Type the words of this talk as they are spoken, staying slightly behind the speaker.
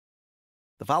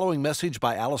The following message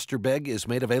by Alistair Begg is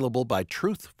made available by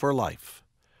Truth for Life.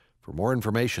 For more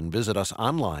information, visit us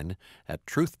online at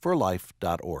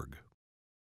truthforlife.org.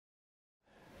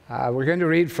 We're going to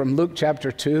read from Luke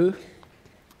chapter 2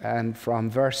 and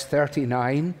from verse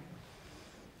 39,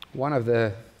 one of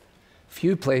the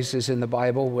few places in the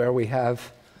Bible where we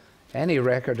have any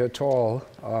record at all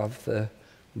of the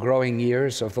growing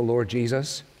years of the Lord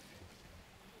Jesus.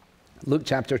 Luke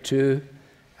chapter 2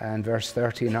 and verse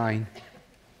 39.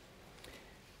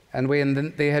 And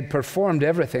when they had performed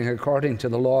everything according to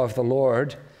the law of the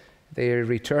Lord, they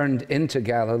returned into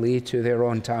Galilee to their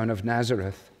own town of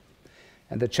Nazareth.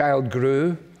 And the child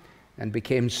grew and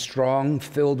became strong,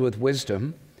 filled with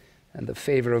wisdom, and the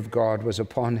favor of God was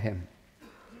upon him.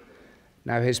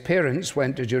 Now his parents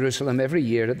went to Jerusalem every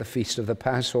year at the feast of the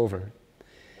Passover.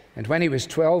 And when he was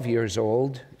 12 years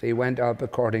old, they went up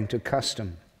according to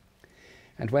custom.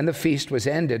 And when the feast was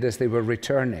ended, as they were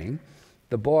returning,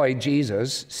 the boy,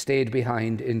 Jesus, stayed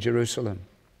behind in Jerusalem.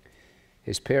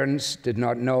 His parents did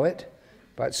not know it,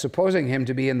 but supposing him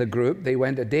to be in the group, they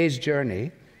went a day's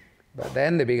journey, but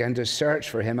then they began to search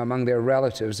for him among their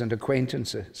relatives and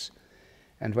acquaintances.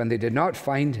 And when they did not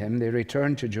find him, they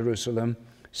returned to Jerusalem,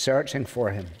 searching for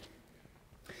him.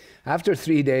 After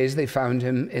 3 days, they found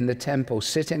him in the temple,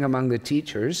 sitting among the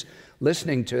teachers,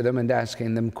 listening to them and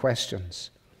asking them questions.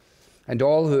 And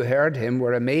all who heard him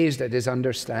were amazed at his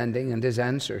understanding and his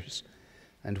answers.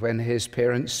 And when his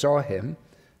parents saw him,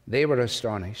 they were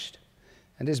astonished.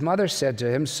 And his mother said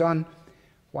to him, "Son,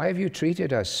 why have you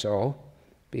treated us so?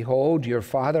 Behold, your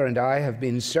father and I have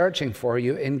been searching for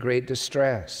you in great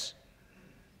distress."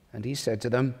 And he said to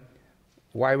them,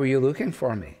 "Why were you looking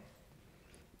for me?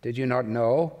 Did you not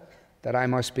know that I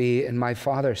must be in my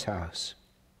Father's house?"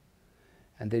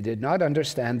 And they did not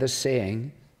understand the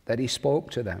saying that he spoke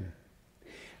to them.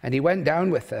 And he went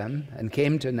down with them and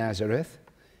came to Nazareth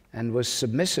and was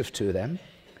submissive to them.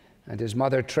 And his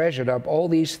mother treasured up all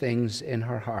these things in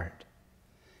her heart.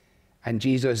 And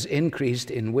Jesus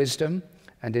increased in wisdom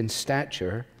and in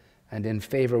stature and in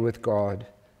favor with God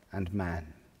and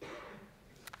man.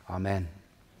 Amen.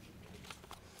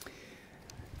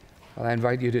 Well, I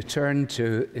invite you to turn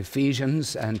to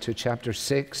Ephesians and to chapter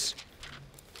 6.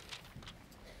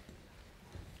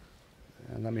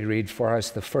 And let me read for us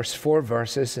the first 4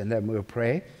 verses, and then we'll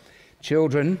pray.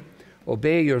 "Children,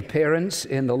 obey your parents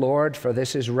in the Lord, for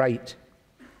this is right.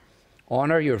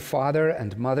 Honor your father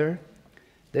and mother.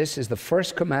 This is the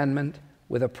first commandment,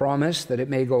 with a promise that it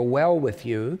may go well with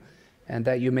you, and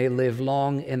that you may live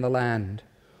long in the land,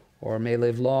 or may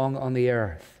live long on the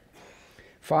earth.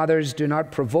 Fathers, do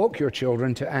not provoke your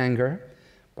children to anger,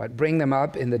 but bring them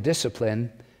up in the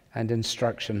discipline and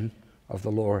instruction of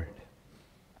the Lord."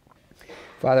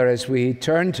 Father, as we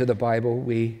turn to the Bible,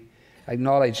 we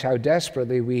acknowledge how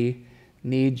desperately we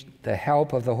need the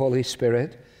help of the Holy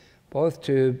Spirit, both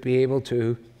to be able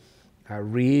to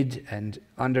read and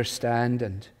understand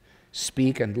and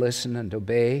speak and listen and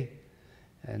obey,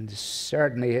 and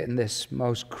certainly in this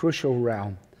most crucial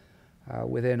realm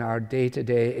within our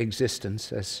day-to-day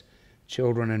existence as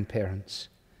children and parents.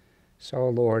 So,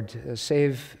 Lord,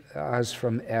 save us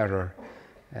from error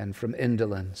and from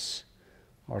indolence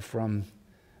or from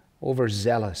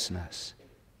overzealousness.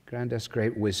 Grant us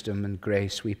great wisdom and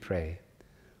grace, we pray,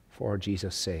 for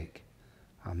Jesus' sake.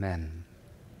 Amen.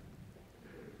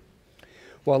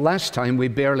 Well, last time we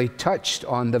barely touched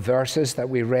on the verses that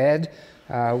we read.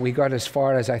 We got as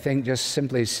far as, I think, just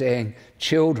simply saying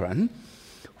children,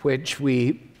 which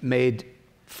we made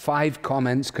 5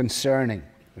 comments concerning,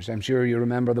 which I'm sure you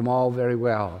remember them all very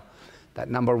well. That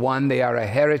number 1, they are a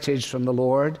heritage from the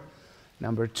Lord.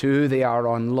 Number 2, they are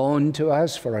on loan to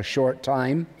us for a short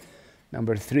time.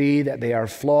 Number 3, that they are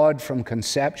flawed from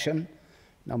conception.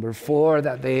 Number 4,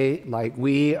 that they, like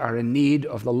we, are in need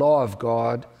of the law of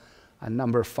God. And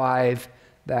number 5,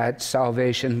 that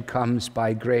salvation comes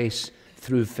by grace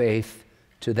through faith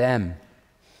to them.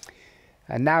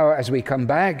 And now, as we come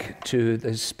back to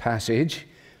this passage,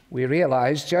 we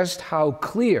realize just how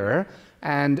clear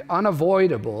and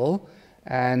unavoidable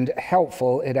and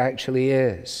helpful it actually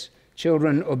is.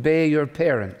 Children, obey your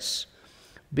parents,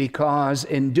 because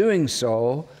in doing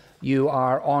so, you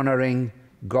are honoring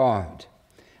God.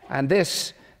 And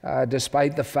this,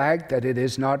 despite the fact that it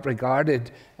is not regarded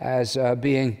as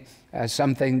being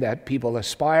something that people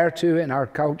aspire to in our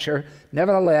culture,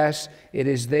 nevertheless, it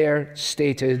is there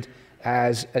stated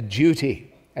as a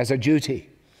duty,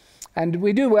 And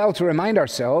we do well to remind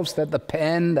ourselves that the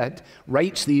pen that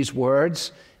writes these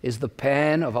words is the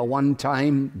pen of a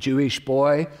one-time Jewish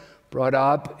boy brought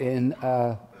up in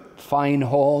a fine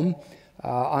home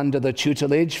under the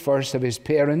tutelage first of his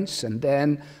parents and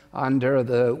then under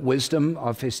the wisdom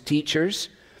of his teachers.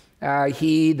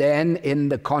 He then, in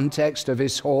the context of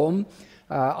his home,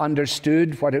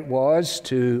 understood what it was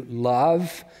to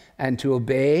love and to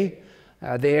obey.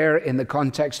 There, in the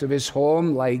context of his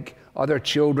home, like other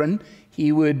children,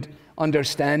 he would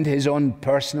understand his own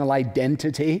personal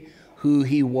identity, who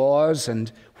he was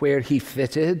and where he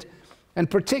fitted, and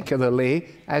particularly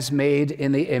as made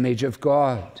in the image of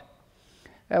God.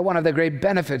 One of the great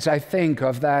benefits, I think,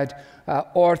 of that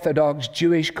Orthodox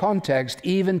Jewish context,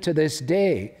 even to this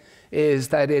day, is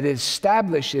that it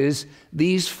establishes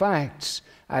these facts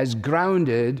as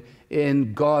grounded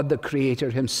in God the Creator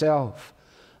himself.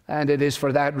 And it is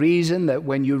for that reason that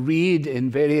when you read in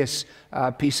various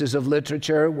pieces of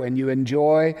literature, when you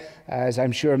enjoy, as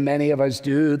I'm sure many of us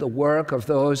do, the work of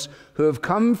those who have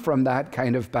come from that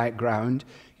kind of background,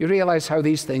 you realize how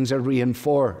these things are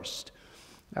reinforced.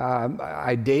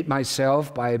 I date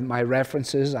myself by my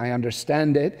references. I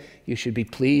understand it. You should be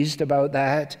pleased about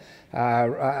that.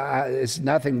 It's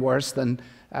nothing worse than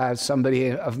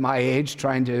somebody of my age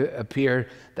trying to appear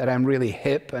that I'm really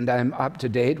hip and I'm up to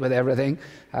date with everything.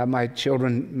 My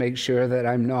children make sure that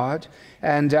I'm not.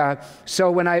 And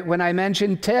so when I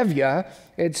mention Tevye,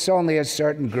 it's only a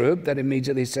certain group that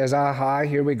immediately says, aha,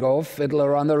 here we go,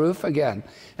 Fiddler on the Roof again.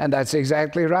 And that's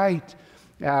exactly right.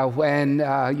 When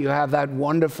you have that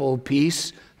wonderful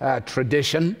piece,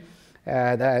 tradition,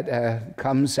 that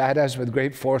comes at us with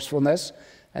great forcefulness,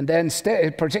 and then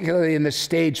particularly in the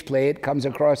stage play, it comes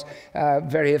across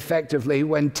very effectively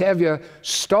when Tevye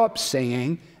stops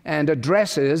singing and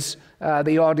addresses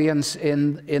the audience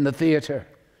in the theater.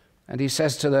 And he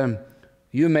says to them,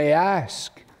 you may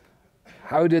ask,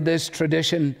 how did this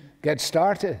tradition get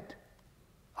started?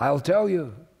 I'll tell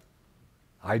you,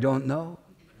 I don't know.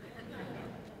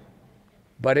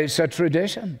 But it's a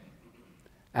tradition.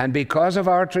 And because of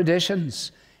our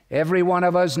traditions, every one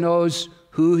of us knows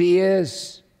who he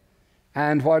is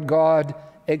and what God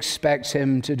expects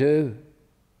him to do.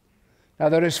 Now,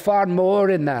 there is far more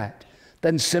in that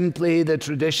than simply the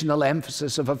traditional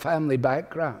emphasis of a family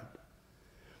background.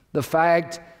 The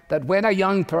fact that when a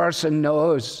young person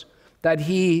knows that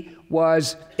he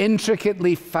was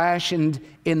intricately fashioned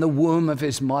in the womb of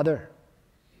his mother,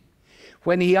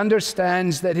 when he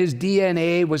understands that his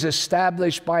DNA was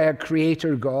established by a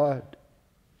creator God,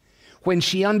 when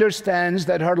she understands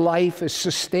that her life is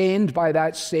sustained by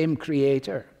that same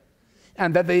creator,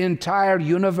 and that the entire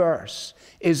universe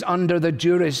is under the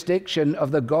jurisdiction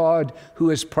of the God who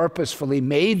has purposefully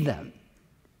made them,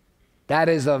 that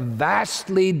is a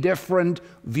vastly different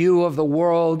view of the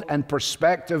world and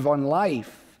perspective on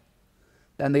life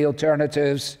than the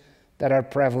alternatives that are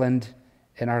prevalent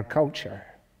in our culture.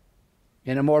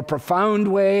 In a more profound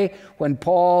way, when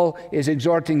Paul is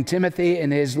exhorting Timothy in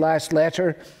his last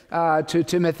letter to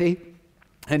Timothy,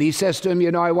 and he says to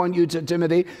him, I want you,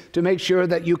 Timothy, to make sure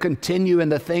that you continue in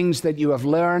the things that you have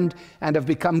learned and have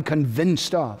become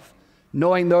convinced of,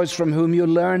 knowing those from whom you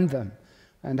learned them,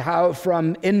 and how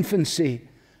from infancy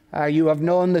you have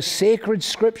known the sacred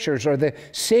scriptures or the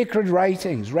sacred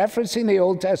writings, referencing the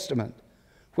Old Testament,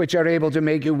 which are able to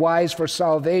make you wise for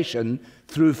salvation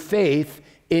through faith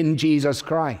in Jesus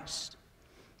Christ.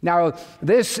 Now,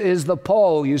 this is the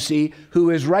Paul, you see, who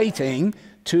is writing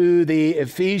to the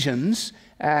Ephesians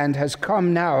and has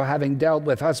come now, having dealt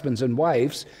with husbands and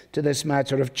wives, to this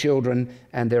matter of children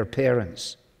and their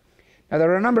parents. Now,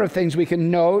 there are a number of things we can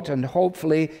note, and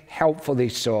hopefully helpfully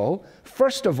so.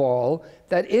 First of all,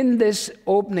 that in this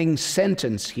opening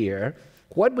sentence here,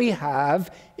 what we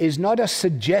have is not a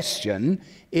suggestion,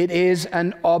 it is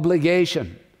an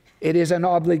obligation. It is an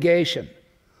obligation.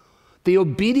 The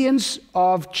obedience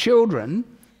of children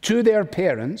to their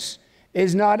parents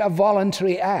is not a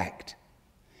voluntary act.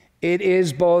 It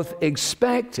is both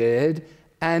expected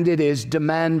and it is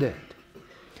demanded.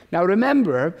 Now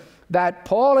remember that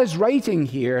Paul is writing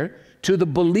here to the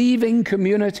believing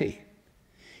community.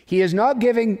 He is not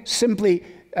giving simply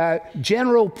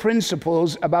general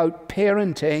principles about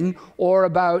parenting or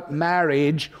about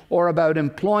marriage or about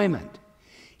employment.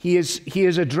 He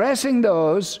is addressing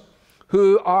those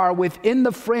who are within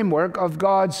the framework of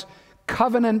God's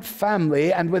covenant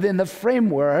family and within the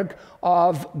framework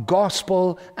of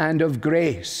gospel and of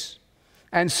grace.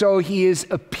 And so he is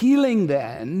appealing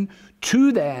then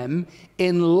to them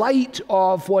in light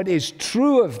of what is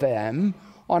true of them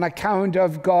on account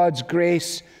of God's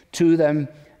grace to them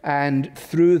and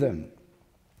through them.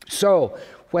 So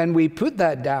when we put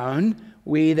that down,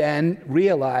 we then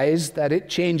realize that it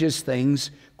changes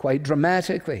things quite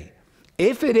dramatically.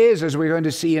 If it is, as we're going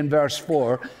to see in verse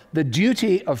 4, the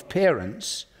duty of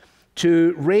parents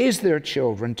to raise their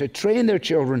children, to train their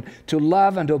children to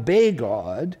love and obey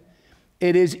God,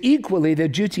 it is equally the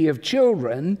duty of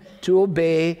children to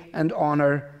obey and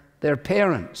honor their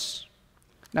parents.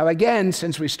 Now again,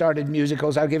 since we started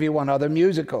musicals, I'll give you one other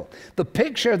musical. The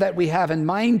picture that we have in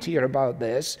mind here about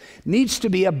this needs to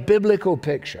be a biblical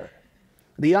picture.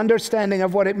 The understanding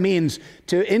of what it means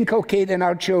to inculcate in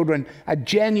our children a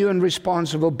genuine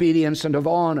response of obedience and of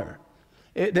honor.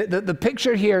 The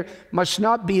picture here must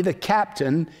not be the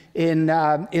captain in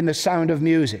The Sound of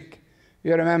Music.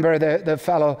 You remember the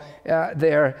fellow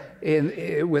there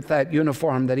with that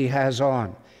uniform that he has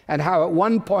on, and how at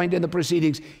one point in the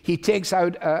proceedings he takes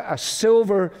out a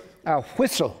silver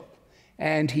whistle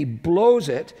and he blows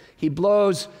it. He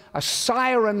blows a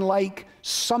siren-like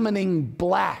summoning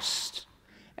blast.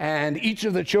 And each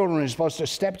of the children is supposed to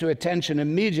step to attention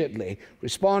immediately,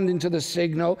 responding to the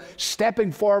signal,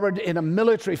 stepping forward in a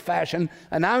military fashion,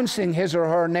 announcing his or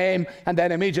her name, and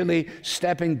then immediately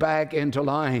stepping back into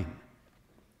line.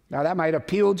 Now that might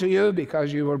appeal to you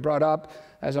because you were brought up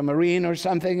as a Marine or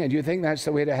something, and you think that's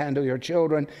the way to handle your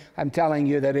children. I'm telling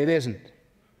you that it isn't.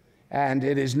 And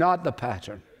it is not the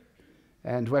pattern.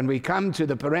 And when we come to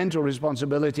the parental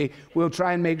responsibility, we'll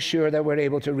try and make sure that we're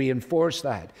able to reinforce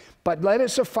that. But let it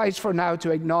suffice for now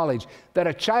to acknowledge that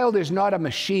a child is not a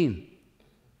machine.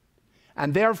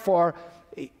 And therefore,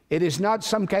 it is not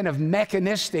some kind of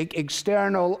mechanistic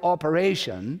external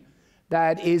operation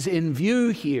that is in view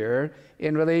here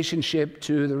in relationship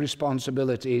to the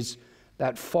responsibilities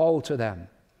that fall to them.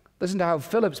 Listen to how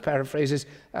Phillips paraphrases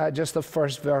just the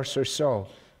first verse or so.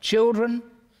 Children,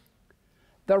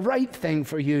 the right thing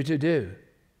for you to do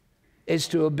is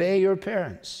to obey your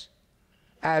parents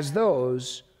as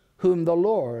those whom the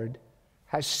Lord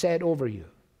has set over you.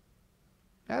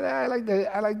 Now, I like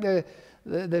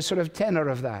the sort of tenor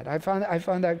of that. I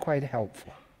found that quite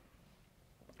helpful.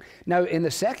 Now, in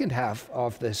the second half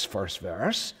of this first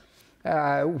verse,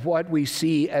 what we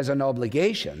see as an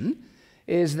obligation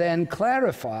is then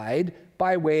clarified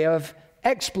by way of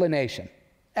explanation.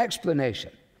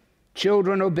 Explanation.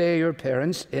 Children, obey your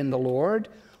parents in the Lord,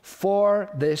 for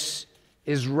this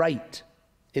is right.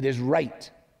 It is right.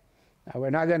 Now, we're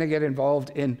not going to get involved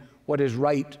in what is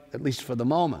right, at least for the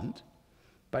moment,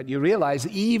 but you realize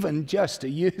even just to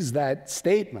use that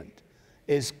statement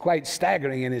is quite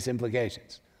staggering in its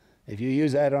implications. If you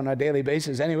use that on a daily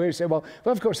basis anyway, you say, well,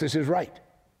 of course this is right.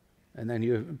 And then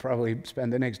you probably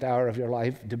spend the next hour of your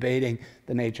life debating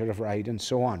the nature of right and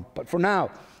so on. But for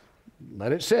now,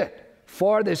 let it sit.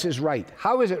 For this is right.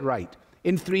 How is it right?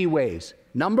 In three ways.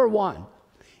 Number one,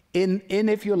 in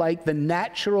if you like, the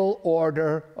natural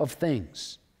order of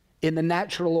things. In the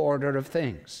natural order of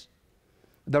things.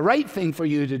 The right thing for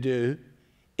you to do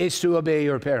is to obey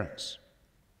your parents.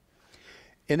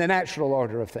 In the natural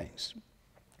order of things.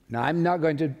 Now, I'm not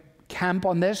going to camp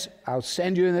on this. I'll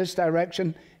send you in this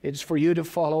direction. It's for you to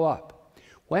follow up.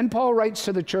 When Paul writes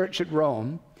to the church at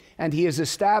Rome, and he is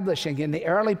establishing in the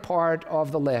early part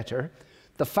of the letter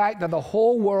the fact that the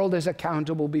whole world is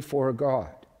accountable before God.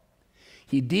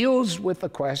 He deals with the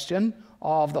question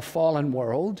of the fallen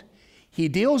world. He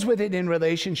deals with it in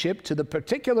relationship to the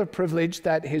particular privilege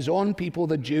that his own people,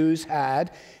 the Jews,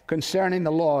 had concerning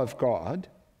the law of God.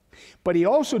 But he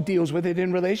also deals with it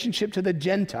in relationship to the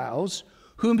Gentiles,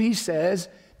 whom he says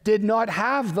did not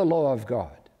have the law of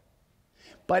God.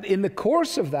 But in the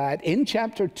course of that, in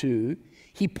chapter 2,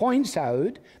 he points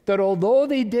out that although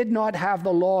they did not have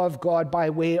the law of God by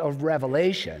way of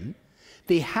revelation,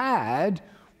 they had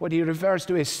what he refers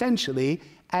to essentially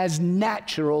as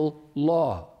natural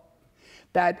law.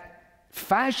 That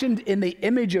fashioned in the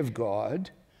image of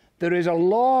God, there is a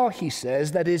law, he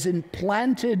says, that is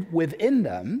implanted within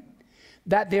them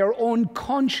that their own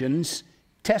conscience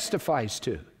testifies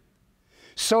to.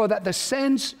 So that the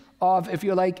sense of, if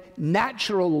you like,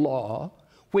 natural law,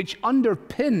 which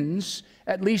underpins,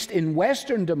 at least in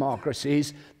Western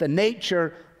democracies, the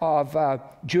nature of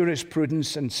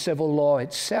jurisprudence and civil law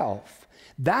itself.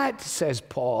 That, says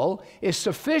Paul, is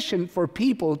sufficient for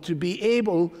people to be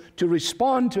able to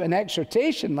respond to an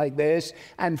exhortation like this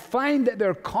and find that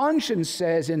their conscience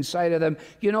says inside of them,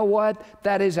 you know what,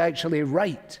 that is actually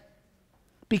right.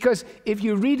 Because if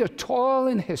you read at all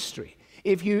in history,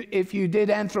 if you did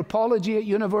anthropology at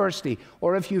university,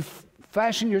 or if you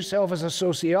fashion yourself as a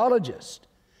sociologist,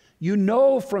 you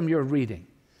know from your reading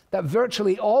that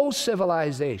virtually all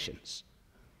civilizations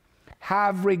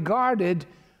have regarded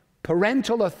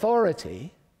parental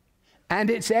authority and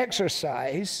its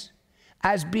exercise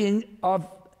as being of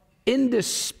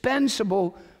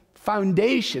indispensable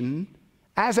foundation,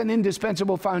 as an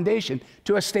indispensable foundation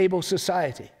to a stable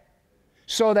society.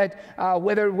 So that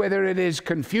whether it is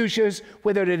Confucius,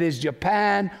 whether it is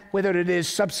Japan, whether it is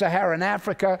sub-Saharan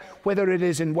Africa, whether it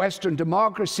is in Western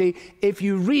democracy, if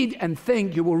you read and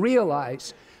think, you will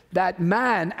realize that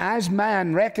man, as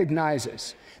man,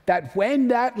 recognizes that when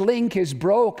that link is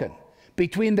broken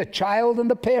between the child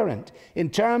and the parent, in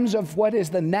terms of what is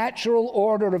the natural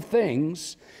order of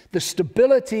things, the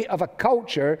stability of a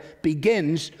culture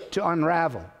begins to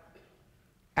unravel.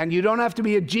 And you don't have to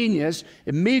be a genius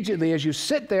immediately as you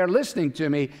sit there listening to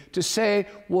me to say,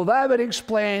 well, that would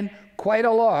explain quite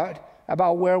a lot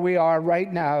about where we are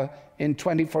right now in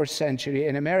 21st century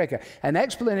in America. An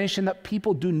explanation that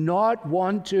people do not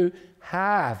want to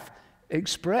have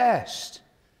expressed,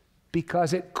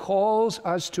 because it calls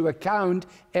us to account,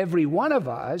 every one of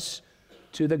us,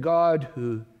 to the God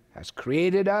who has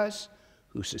created us,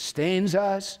 who sustains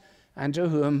us, and to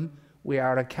whom we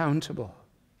are accountable.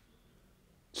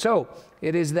 So,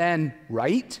 it is then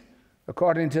right,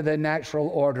 according to the natural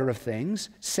order of things.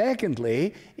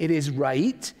 Secondly, it is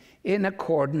right in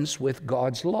accordance with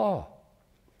God's law.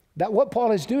 That what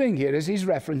Paul is doing here is he's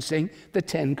referencing the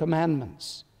Ten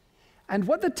Commandments. And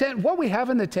what we have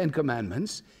in the Ten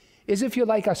Commandments is, if you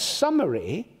like, a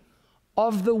summary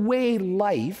of the way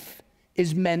life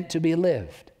is meant to be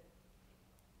lived.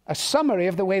 A summary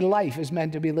of the way life is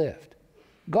meant to be lived.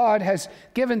 God has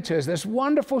given to us this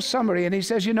wonderful summary, and he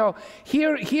says, you know,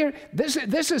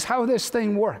 this is how this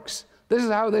thing works. This is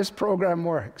how this program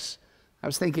works. I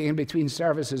was thinking in between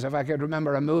services if I could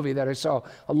remember a movie that I saw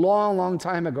a long, long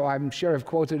time ago. I'm sure I've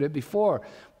quoted it before.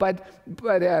 But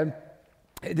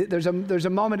there's a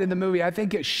moment in the movie, I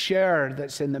think it's Cher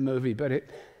that's in the movie, but it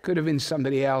could have been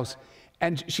somebody else.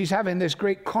 And she's having this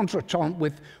great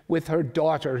contretemps with her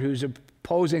daughter, who's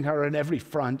opposing her on every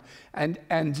front.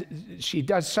 And she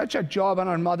does such a job on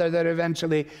her mother that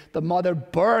eventually the mother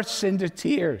bursts into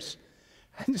tears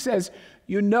and says,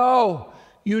 you know,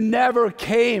 you never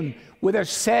came with a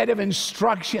set of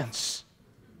instructions.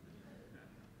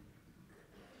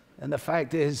 And the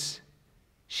fact is,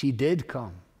 she did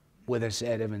come with a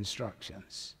set of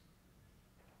instructions.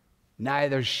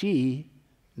 Neither she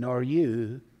nor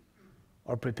you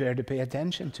are prepared to pay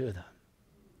attention to them.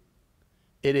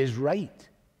 It is right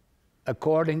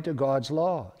according to God's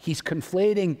law. He's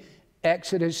conflating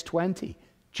Exodus 20,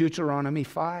 Deuteronomy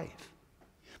 5,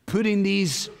 putting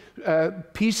these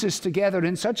pieces together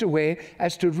in such a way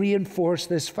as to reinforce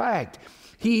this fact.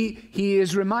 He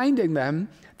is reminding them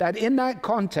that in that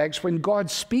context, when God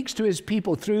speaks to his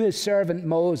people through his servant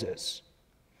Moses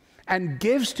and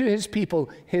gives to his people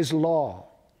his law,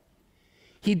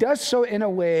 he does so in a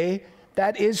way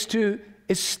that is to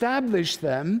establish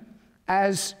them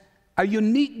as a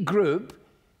unique group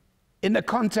in the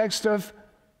context of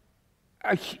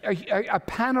a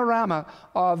panorama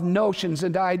of notions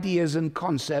and ideas and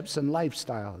concepts and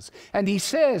lifestyles. And he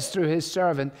says through his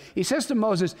servant, he says to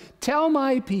Moses, tell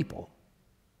my people,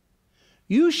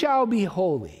 you shall be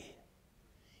holy,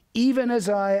 even as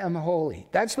I am holy.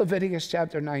 That's Leviticus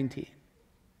chapter 19.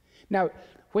 Now,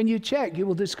 when you check, you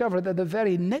will discover that the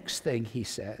very next thing he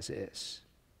says is,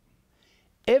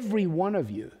 every one of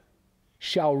you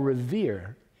shall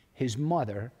revere his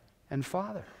mother and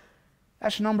father.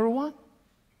 That's number one.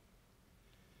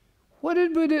 What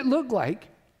would it look like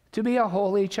to be a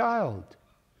holy child?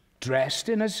 Dressed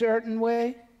in a certain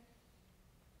way?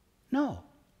 No.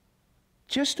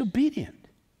 Just obedient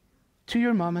to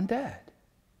your mom and dad.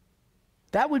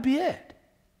 That would be it.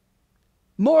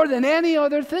 More than any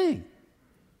other thing.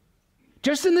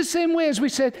 Just in the same way as we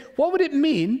said, what would it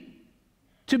mean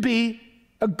to be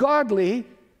a godly,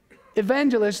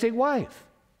 evangelistic wife?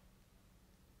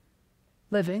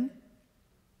 Living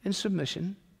in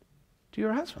submission to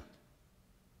your husband.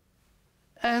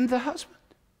 And the husband.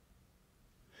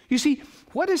 You see,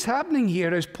 what is happening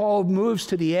here as Paul moves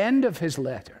to the end of his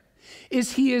letter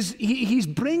is he's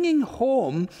bringing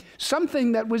home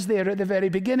something that was there at the very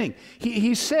beginning.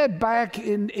 He said back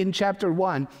in chapter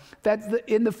 1 that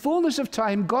in the fullness of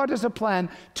time, God has a plan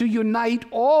to unite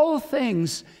all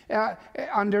things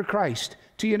under Christ,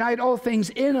 to unite all things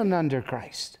in and under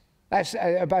Christ. That's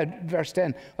about verse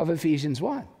 10 of Ephesians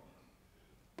 1.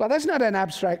 Well, that's not an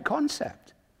abstract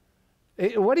concept.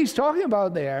 What he's talking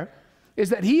about there is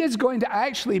that he is going to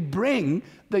actually bring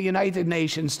the United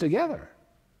Nations together.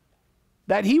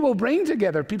 That he will bring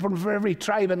together people from every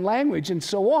tribe and language and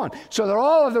so on. So that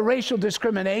all of the racial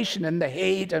discrimination and the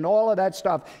hate and all of that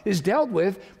stuff is dealt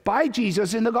with by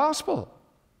Jesus in the gospel.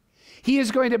 He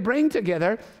is going to bring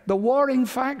together the warring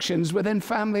factions within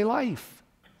family life,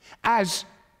 as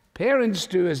parents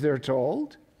do as they're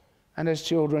told, and as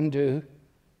children do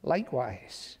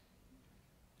likewise.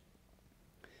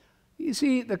 You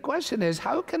see, the question is,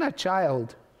 how can a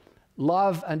child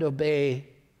love and obey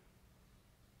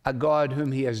a God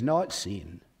whom he has not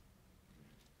seen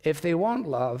if they won't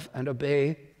love and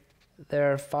obey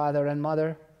their father and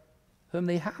mother whom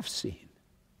they have seen?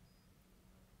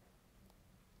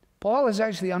 Paul is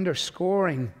actually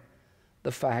underscoring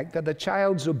the fact that the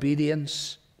child's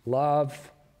obedience,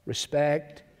 love,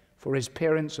 respect for his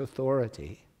parents'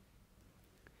 authority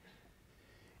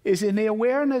is in the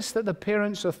awareness that the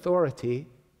parent's authority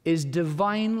is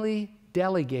divinely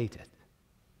delegated.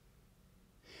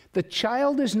 The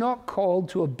child is not called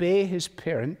to obey his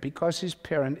parent because his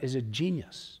parent is a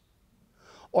genius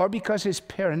or because his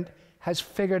parent has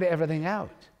figured everything out.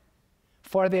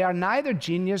 For they are neither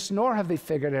genius nor have they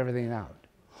figured everything out.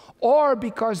 Or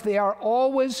because they are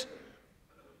always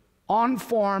on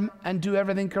form and do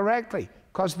everything correctly.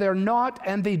 Because they're not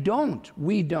and they don't.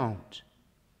 We don't.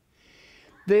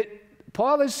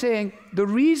 Paul is saying the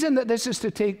reason that this is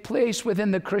to take place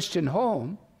within the Christian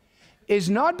home is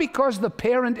not because the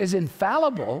parent is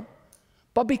infallible,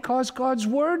 but because God's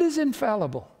word is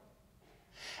infallible.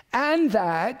 And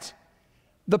that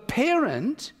the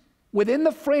parent, within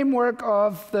the framework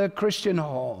of the Christian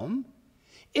home,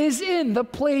 is in the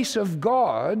place of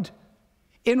God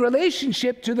in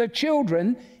relationship to the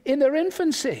children in their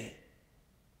infancy.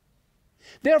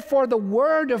 Therefore, the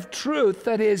word of truth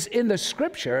that is in the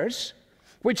Scriptures,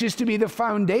 which is to be the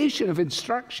foundation of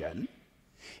instruction,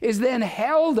 is then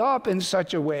held up in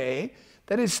such a way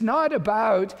that it's not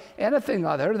about anything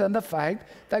other than the fact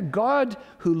that God,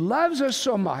 who loves us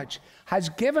so much, has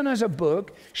given us a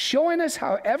book showing us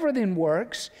how everything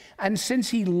works. And since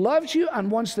he loves you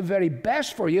and wants the very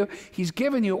best for you, he's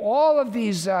given you all of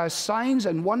these signs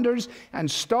and wonders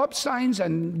and stop signs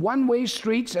and one-way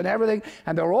streets and everything.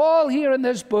 And they're all here in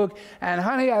this book. And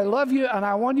honey, I love you and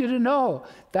I want you to know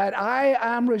that I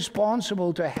am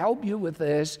responsible to help you with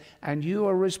this, and you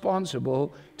are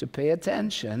responsible to pay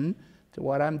attention to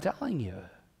what I'm telling you.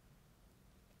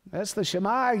 That's the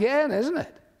Shema again, isn't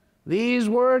it? These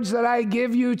words that I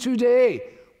give you today.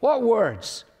 What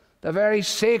words? The very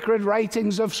sacred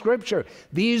writings of Scripture.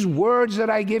 These words that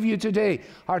I give you today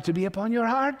are to be upon your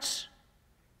hearts.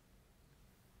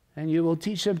 And you will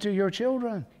teach them to your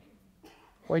children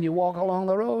when you walk along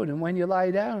the road and when you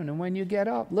lie down and when you get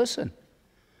up. Listen,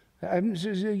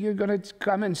 you're going to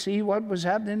come and see what was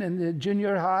happening in the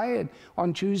junior high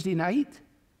on Tuesday night.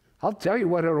 I'll tell you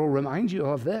what it will remind you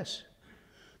of this.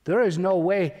 There is no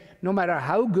way, no matter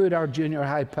how good our junior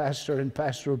high pastor and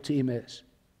pastoral team is,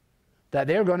 that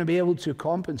they're going to be able to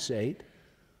compensate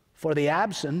for the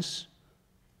absence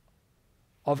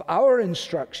of our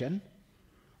instruction,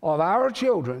 of our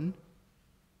children,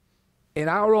 in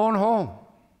our own home.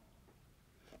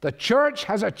 The church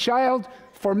has a child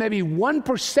for maybe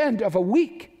 1% of a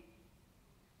week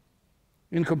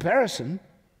in comparison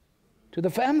to the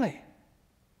family.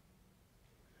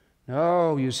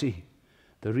 No, you see,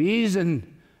 the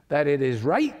reason that it is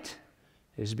right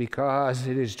is because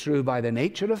it is true by the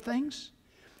nature of things.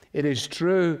 It is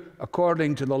true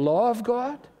according to the law of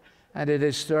God. And it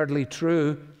is thirdly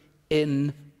true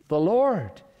in the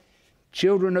Lord.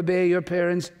 Children, obey your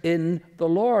parents in the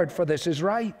Lord, for this is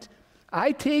right.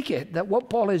 I take it that what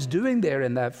Paul is doing there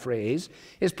in that phrase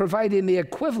is providing the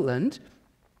equivalent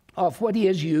of what he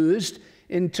has used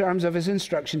in terms of his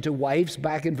instruction to wives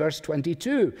back in verse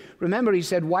 22. Remember, he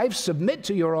said, wives, submit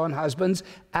to your own husbands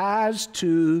as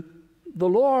to the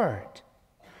Lord.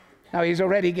 Now, he's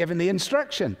already given the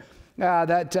instruction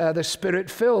that the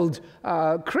Spirit-filled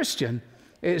Christian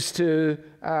is to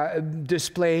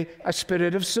display a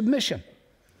spirit of submission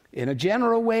in a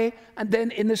general way, and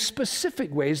then in the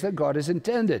specific ways that God has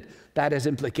intended. That has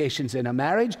implications in a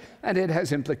marriage, and it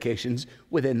has implications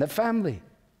within the family.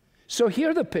 So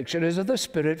here the picture is of the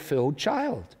Spirit-filled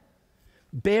child,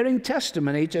 bearing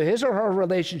testimony to his or her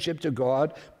relationship to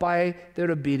God by their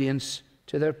obedience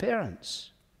to their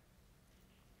parents.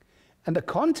 And the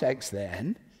context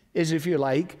then is, if you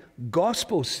like,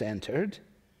 gospel-centered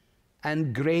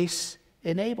and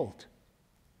grace-enabled.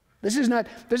 This is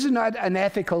not an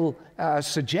ethical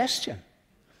suggestion.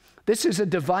 This is a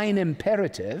divine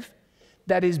imperative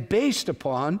that is based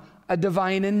upon a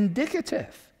divine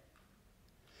indicative.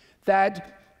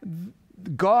 That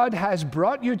God has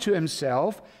brought you to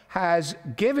himself, has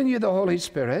given you the Holy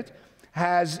Spirit,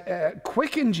 has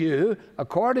quickened you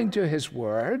according to his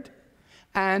word,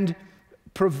 and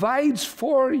provides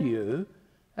for you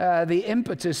the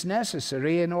impetus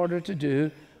necessary in order to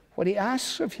do what he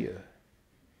asks of you.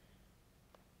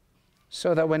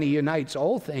 So that when he unites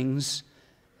all things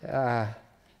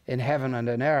in heaven and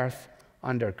on earth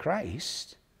under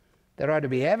Christ, there ought to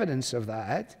be evidence of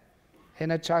that in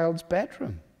a child's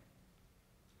bedroom.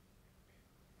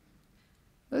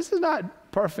 This is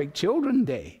not Perfect Children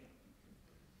Day.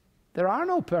 There are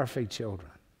no perfect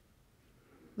children.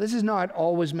 This is not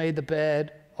always made the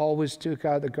bed, always took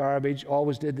out the garbage,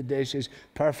 always did the dishes,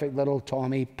 perfect little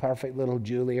Tommy, perfect little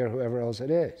Julie, or whoever else it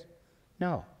is.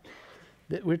 No.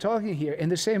 We're talking here in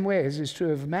the same way as is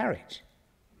true of marriage.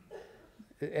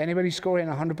 Anybody scoring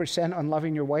 100% on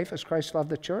loving your wife as Christ loved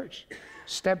the church?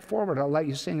 Step forward, I'll let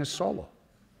you sing a solo.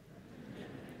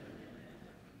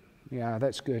 Yeah,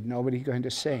 that's good. Nobody's going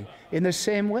to sing. In the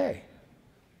same way,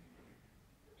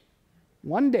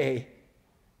 one day,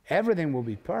 everything will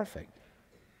be perfect.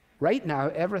 Right now,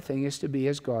 everything is to be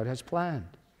as God has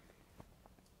planned.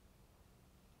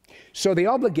 So the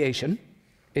obligation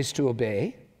is to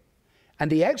obey,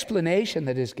 and the explanation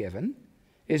that is given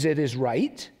is it is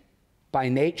right by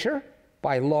nature,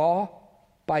 by law,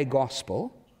 by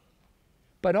gospel.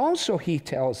 But also he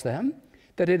tells them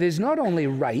that it is not only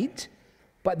right,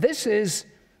 but this is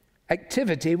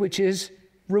activity which is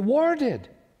rewarded.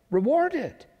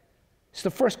 Rewarded. It's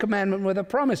the first commandment with a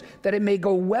promise, that it may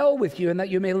go well with you and that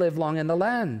you may live long in the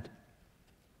land.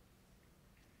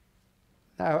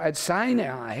 Now, at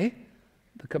Sinai,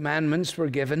 the commandments were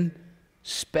given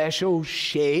special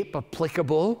shape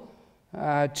applicable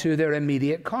to their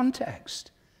immediate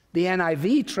context. The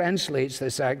NIV translates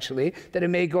this actually, that it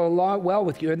may go well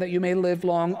with you and that you may live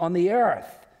long on the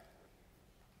earth.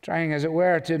 Trying, as it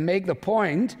were, to make the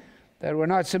point that we're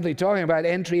not simply talking about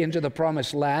entry into the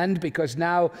promised land, because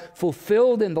now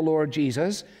fulfilled in the Lord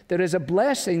Jesus, there is a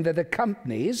blessing that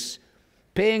accompanies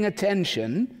paying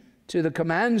attention to the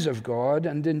commands of God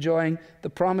and enjoying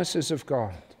the promises of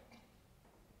God.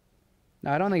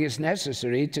 Now, I don't think it's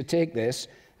necessary to take this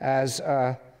as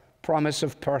a promise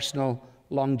of personal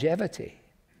longevity.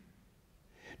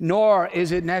 Nor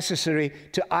is it necessary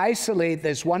to isolate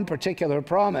this one particular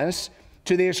promise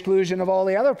to the exclusion of all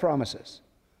the other promises.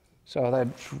 So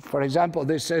that, for example,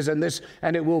 this says,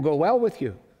 and it will go well with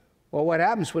you. Well, what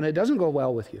happens when it doesn't go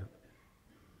well with you?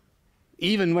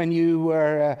 Even when you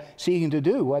were seeking to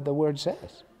do what the Word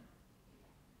says.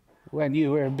 When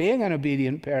you were being an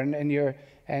obedient parent and your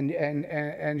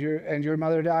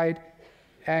mother died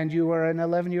and you were an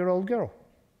 11-year-old girl.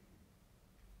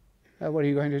 What are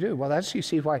you going to do? Well, that's, you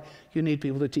see, why you need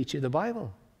people to teach you the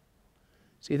Bible.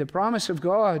 See, the promise of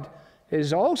God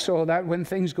is also that when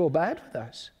things go bad with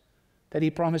us, that He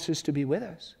promises to be with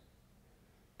us.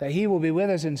 That He will be with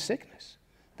us in sickness.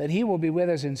 That He will be with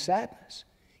us in sadness.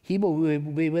 He will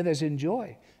be with us in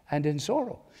joy and in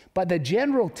sorrow. But the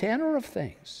general tenor of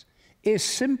things is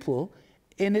simple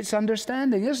in its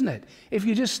understanding, isn't it? If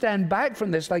you just stand back from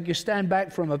this like you stand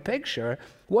back from a picture,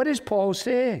 what is Paul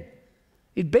saying?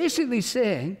 He's basically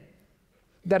saying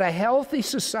that a healthy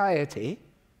society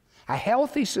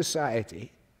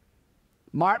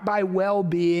marked by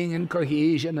well-being and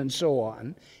cohesion and so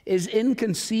on, is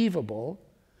inconceivable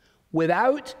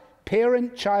without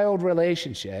parent-child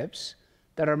relationships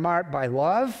that are marked by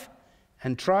love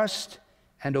and trust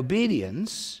and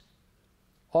obedience,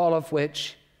 all of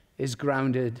which is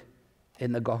grounded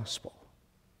in the gospel.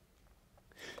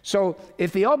 So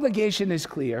if the obligation is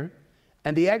clear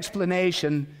and the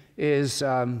explanation is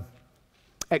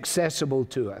accessible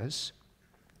to us,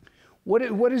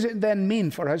 what does it then mean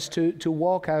for us to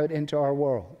walk out into our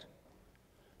world?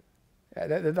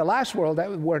 The last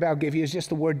word I'll give you is just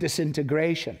the word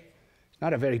disintegration. It's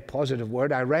not a very positive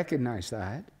word, I recognize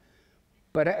that.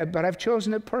 But I've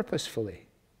chosen it purposefully.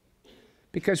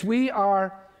 Because we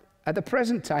are, at the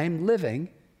present time, living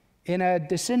in a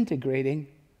disintegrating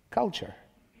culture.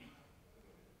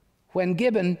 When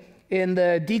Gibbon, in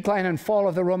the Decline and Fall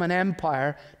of the Roman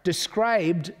Empire,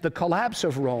 described the collapse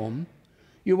of Rome,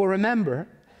 you will remember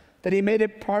that he made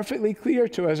it perfectly clear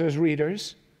to us as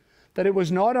readers that it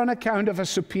was not on account of a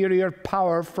superior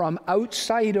power from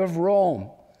outside of Rome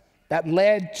that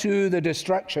led to the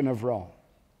destruction of Rome.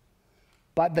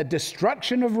 But the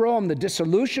destruction of Rome, the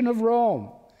dissolution of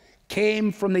Rome,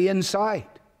 came from the inside.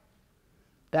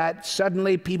 That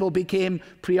suddenly people became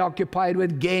preoccupied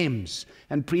with games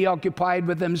and preoccupied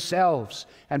with themselves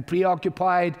and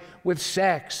preoccupied with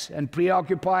sex and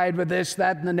preoccupied with this,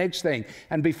 that, and the next thing.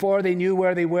 And before they knew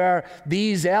where they were,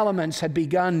 these elements had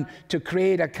begun to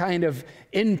create a kind of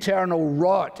internal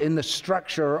rot in the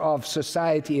structure of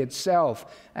society itself,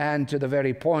 and to the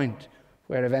very point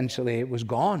where eventually it was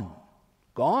gone.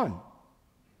 Gone.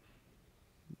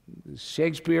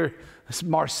 Shakespeare,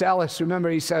 Marcellus, remember,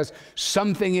 he says,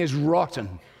 something is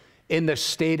rotten in the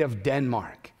state of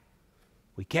Denmark.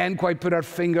 We can't quite put our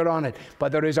finger on it,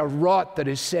 but there is a rot that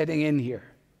is setting in here.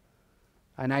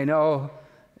 And I know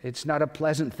it's not a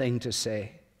pleasant thing to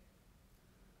say.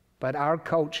 But our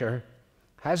culture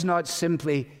has not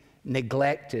simply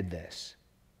neglected this.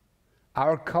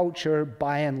 Our culture,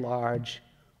 by and large,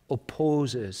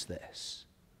 opposes this,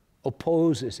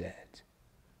 opposes it.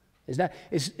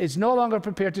 It's no longer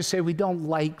prepared to say we don't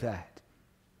like that.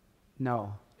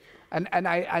 No. And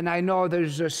I know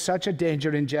there's just such a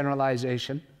danger in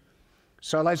generalization.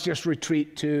 So let's just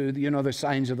retreat to, the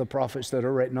signs of the prophets that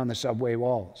are written on the subway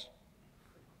walls.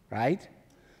 Right?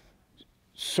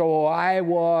 So I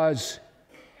was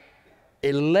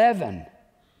 11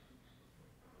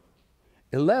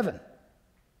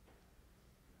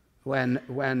 when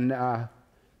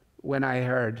I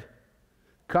heard,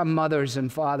 "Come, mothers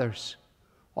and fathers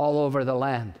all over the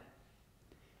land,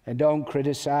 and don't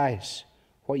criticize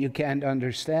what you can't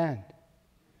understand.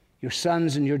 Your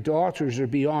sons and your daughters are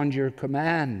beyond your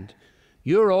command.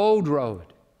 Your old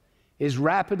road is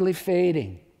rapidly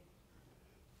fading.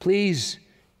 Please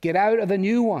get out of the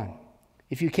new one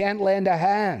if you can't lend a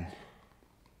hand,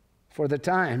 for the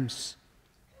times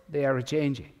they are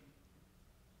a-changing."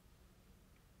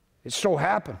 It so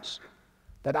happens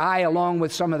that I, along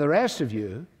with some of the rest of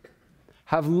you,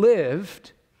 have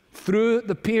lived through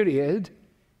the period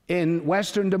in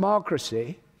Western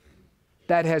democracy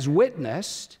that has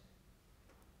witnessed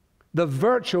the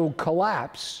virtual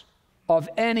collapse of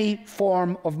any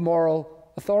form of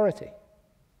moral authority.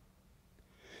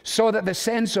 So that the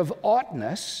sense of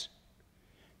oughtness,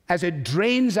 as it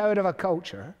drains out of a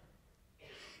culture,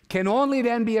 can only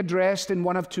then be addressed in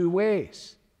one of two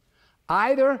ways.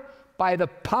 Either by the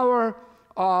power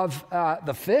of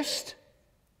the fist,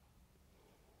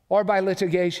 or by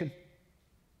litigation.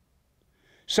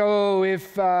 So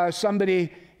if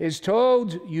somebody is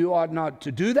told you ought not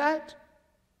to do that,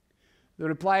 the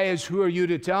reply is, "Who are you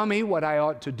to tell me what I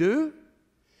ought to do?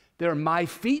 They're my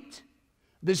feet.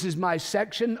 This is my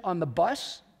section on the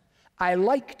bus. I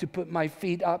like to put my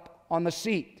feet up on the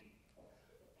seat.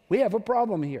 We have a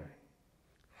problem here.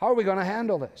 How are we going to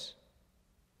handle this?"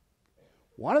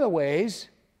 One of the ways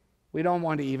we don't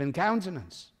want to even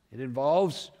countenance. It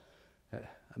involves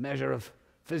a measure of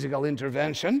physical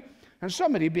intervention and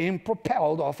somebody being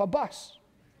propelled off a bus,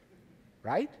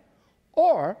 right?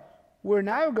 Or we're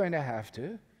now going to have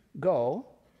to go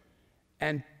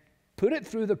and put it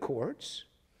through the courts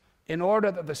in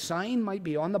order that the sign might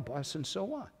be on the bus and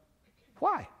so on.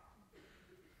 Why?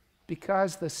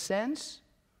 Because the sense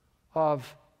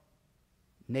of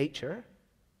nature,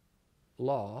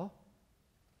 law,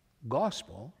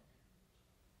 gospel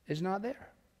is not there.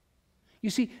 You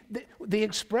see, the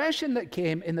expression that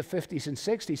came in the 50s and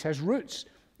 60s has roots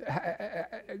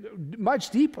much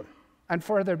deeper and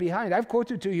further behind. I've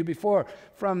quoted to you before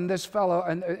from this fellow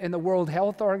in the World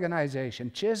Health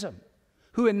Organization, Chisholm,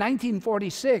 who in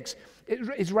 1946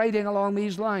 is writing along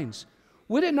these lines.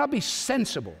 "Would it not be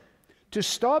sensible to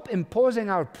stop imposing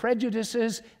our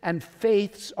prejudices and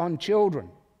faiths on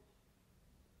children?"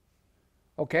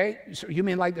 Okay, so you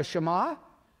mean like the Shema?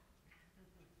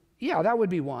 Yeah, that would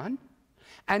be one.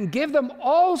 "And give them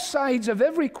all sides of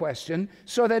every question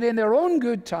so that in their own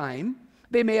good time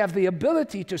they may have the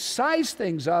ability to size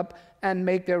things up and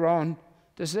make their own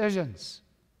decisions."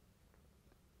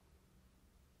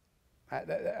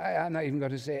 I'm not even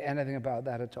going to say anything about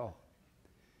that at all.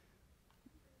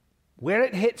 Where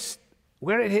it hits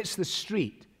the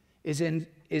street is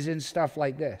in stuff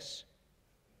like this.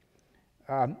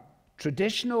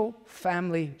 Traditional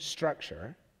family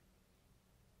structure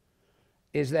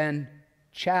is then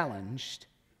challenged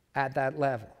at that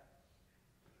level.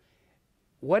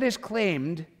 What is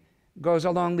claimed goes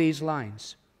along these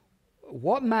lines.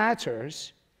 What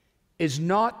matters is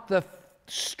not the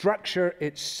structure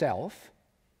itself.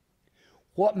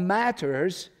 What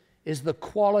matters is the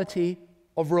quality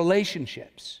of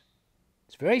relationships.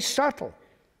 It's very subtle,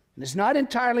 and it's not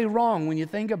entirely wrong when you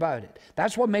think about it.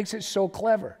 That's what makes it so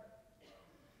clever.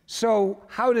 So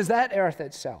how does that earth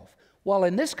itself? Well,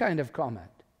 in this kind of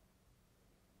comment,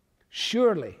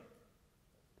 surely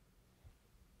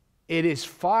it is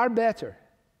far better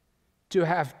to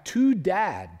have two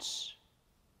dads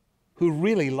who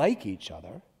really like each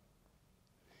other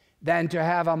than to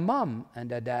have a mom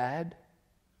and a dad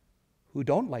who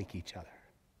don't like each other.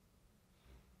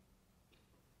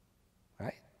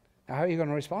 Right? Now, how are you going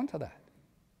to respond to that?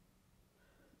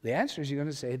 The answer is you're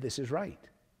going to say, this is right.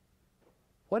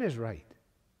 What is right?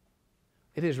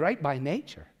 It is right by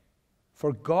nature.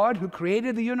 For God, who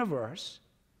created the universe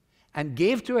and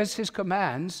gave to us his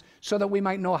commands so that we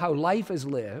might know how life is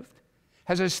lived,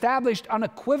 has established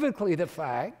unequivocally the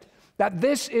fact that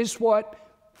this is what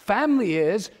family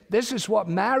is, this is what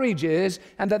marriage is,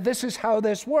 and that this is how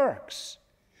this works.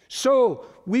 So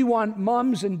we want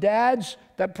moms and dads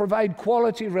that provide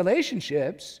quality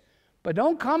relationships, but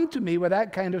don't come to me with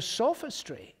that kind of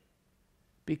sophistry,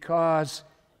 because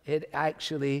it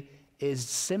actually is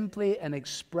simply an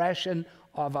expression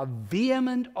of a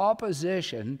vehement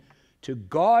opposition to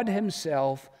God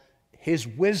himself, his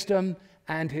wisdom,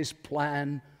 and his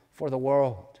plan for the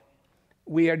world.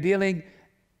 We are dealing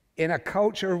in a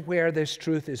culture where this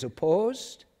truth is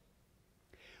opposed.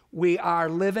 We are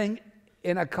living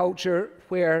in a culture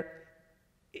where,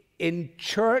 in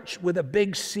church with a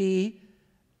big C,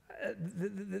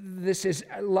 this is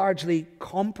largely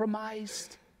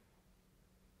compromised.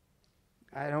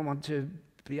 I don't want to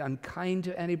be unkind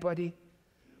to anybody,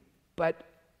 but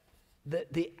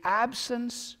the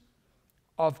absence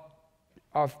of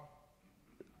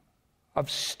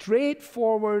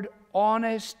straightforward,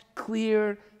 honest,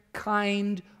 clear,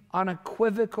 kind,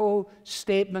 unequivocal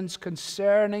statements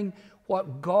concerning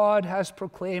what God has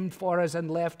proclaimed for us and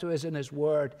left to us in his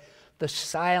word, the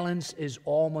silence is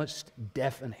almost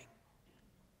deafening.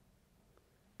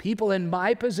 People in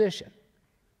my position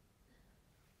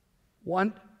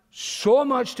want so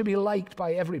much to be liked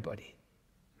by everybody,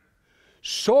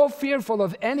 so fearful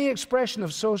of any expression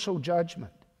of social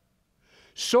judgment,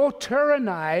 so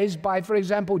tyrannized by, for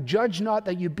example, judge not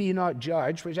that you be not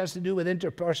judged, which has to do with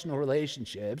interpersonal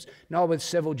relationships, not with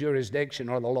civil jurisdiction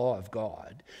or the law of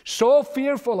God. So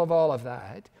fearful of all of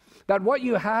that, that what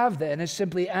you have then is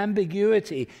simply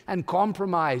ambiguity and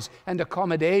compromise and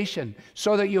accommodation,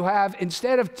 so that you have,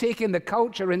 instead of taking the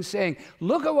culture and saying,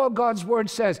 look at what God's word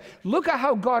says, look at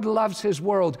how God loves his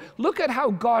world, look at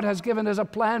how God has given us a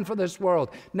plan for this world,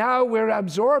 now we're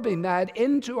absorbing that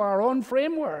into our own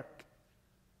framework.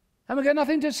 And we got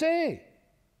nothing to say.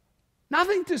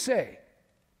 Nothing to say.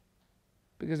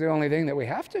 Because the only thing that we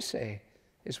have to say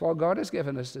is what God has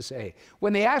given us to say.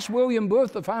 When they asked William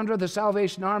Booth, the founder of the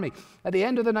Salvation Army, at the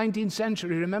end of the 19th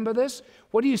century, remember this?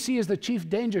 What do you see as the chief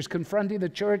dangers confronting the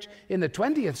church in the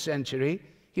 20th century?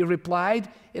 He replied,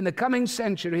 in the coming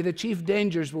century, the chief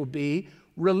dangers will be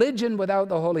religion without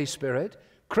the Holy Spirit,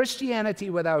 Christianity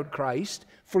without Christ,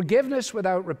 forgiveness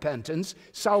without repentance,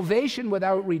 salvation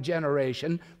without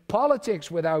regeneration,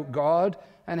 politics without God,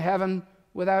 and heaven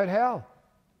without hell.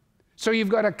 So you've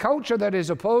got a culture that is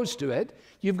opposed to it,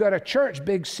 you've got a church,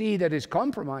 big C, that is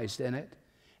compromised in it,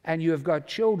 and you have got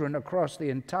children across the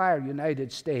entire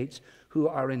United States who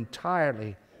are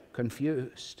entirely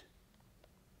confused.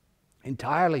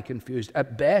 Entirely confused.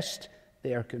 At best,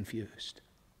 they are confused.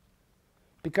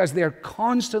 Because they're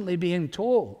constantly being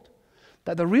told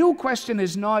that the real question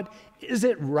is not, is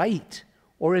it right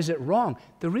or is it wrong?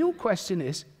 The real question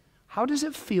is, how does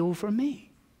it feel for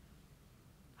me?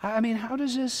 I mean, how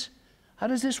does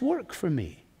this work for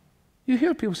me? You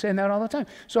hear people saying that all the time.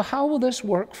 So how will this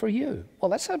work for you?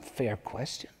 Well, that's a fair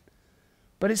question.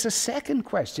 But it's a second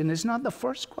question. It's not the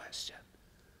first question.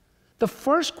 The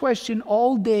first question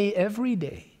all day, every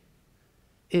day,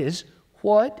 is,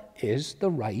 what is the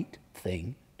right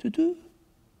thing to do?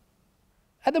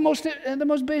 At the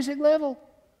most basic level.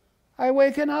 I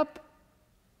waken up.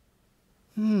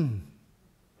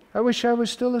 I wish I was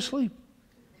still asleep.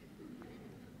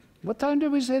 What time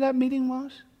did we say that meeting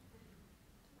was?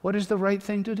 What is the right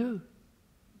thing to do?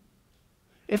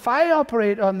 If I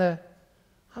operate on the,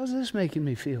 how's this making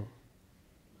me feel?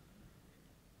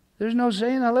 There's no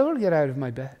saying I'll ever get out of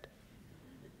my bed.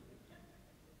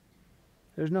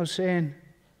 There's no saying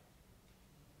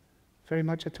very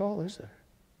much at all, is there?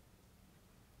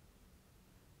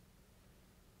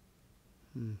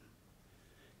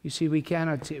 You see, we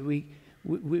cannot.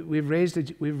 We've raised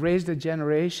a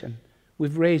generation.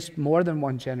 We've raised more than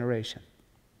one generation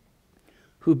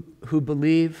who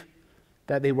believe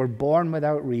that they were born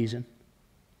without reason,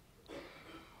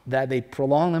 that they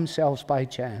prolong themselves by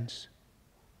chance,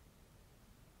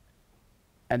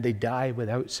 and they die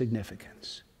without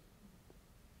significance.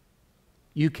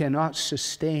 You cannot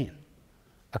sustain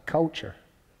a culture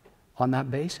on that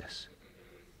basis.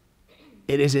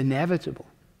 It is inevitable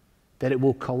that it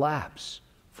will collapse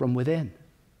from within.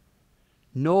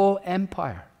 No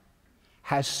empire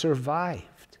has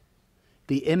survived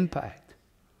the impact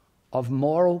of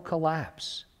moral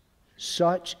collapse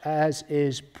such as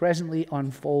is presently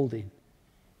unfolding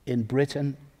in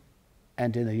Britain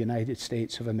and in the United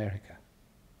States of America.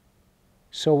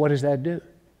 So what does that do?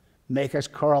 Make us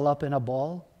curl up in a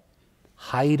ball?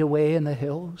 Hide away in the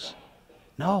hills?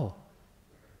 No.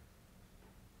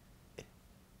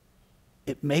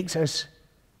 It makes us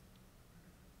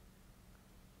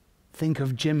think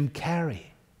of Jim Carrey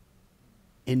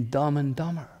in Dumb and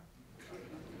Dumber.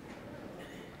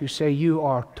 You say, you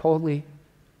are totally,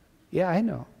 yeah, I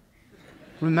know.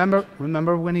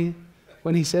 Remember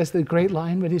when he says the great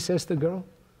line, when he says to the girl,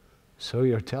 "So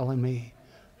you're telling me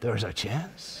there's a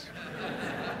chance?"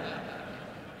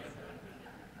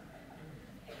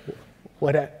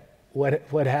 What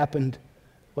happened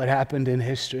in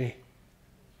history?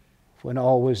 When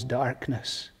all was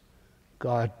darkness,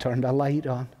 God turned a light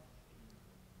on,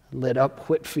 lit up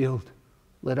Whitfield,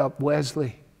 lit up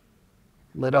Wesley,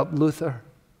 lit up Luther,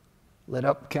 lit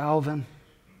up Calvin,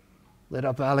 lit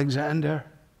up Alexander.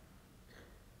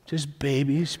 Just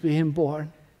babies being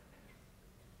born,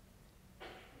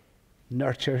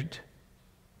 nurtured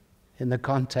in the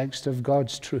context of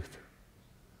God's truth,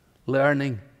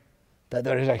 learning that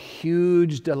there is a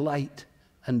huge delight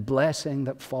and blessing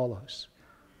that follows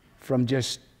from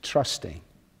just trusting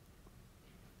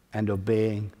and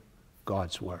obeying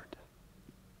God's word.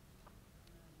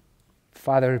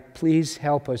 Father, please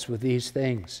help us with these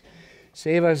things.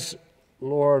 Save us,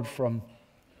 Lord, from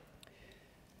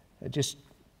just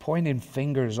pointing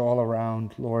fingers all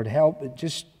around. Lord, help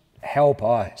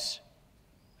us.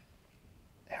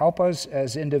 Help us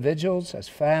as individuals, as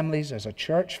families, as a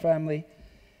church family.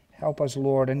 Help us,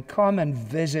 Lord, and come and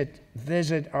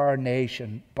visit our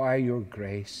nation by your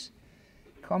grace.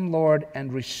 Come, Lord,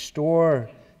 and restore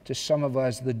to some of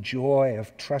us the joy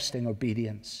of trusting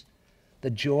obedience, the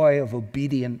joy of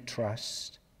obedient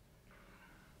trust.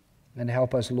 And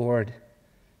help us, Lord,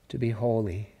 to be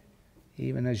holy,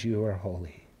 even as you are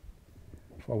holy.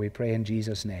 For we pray in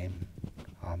Jesus' name.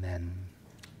 Amen.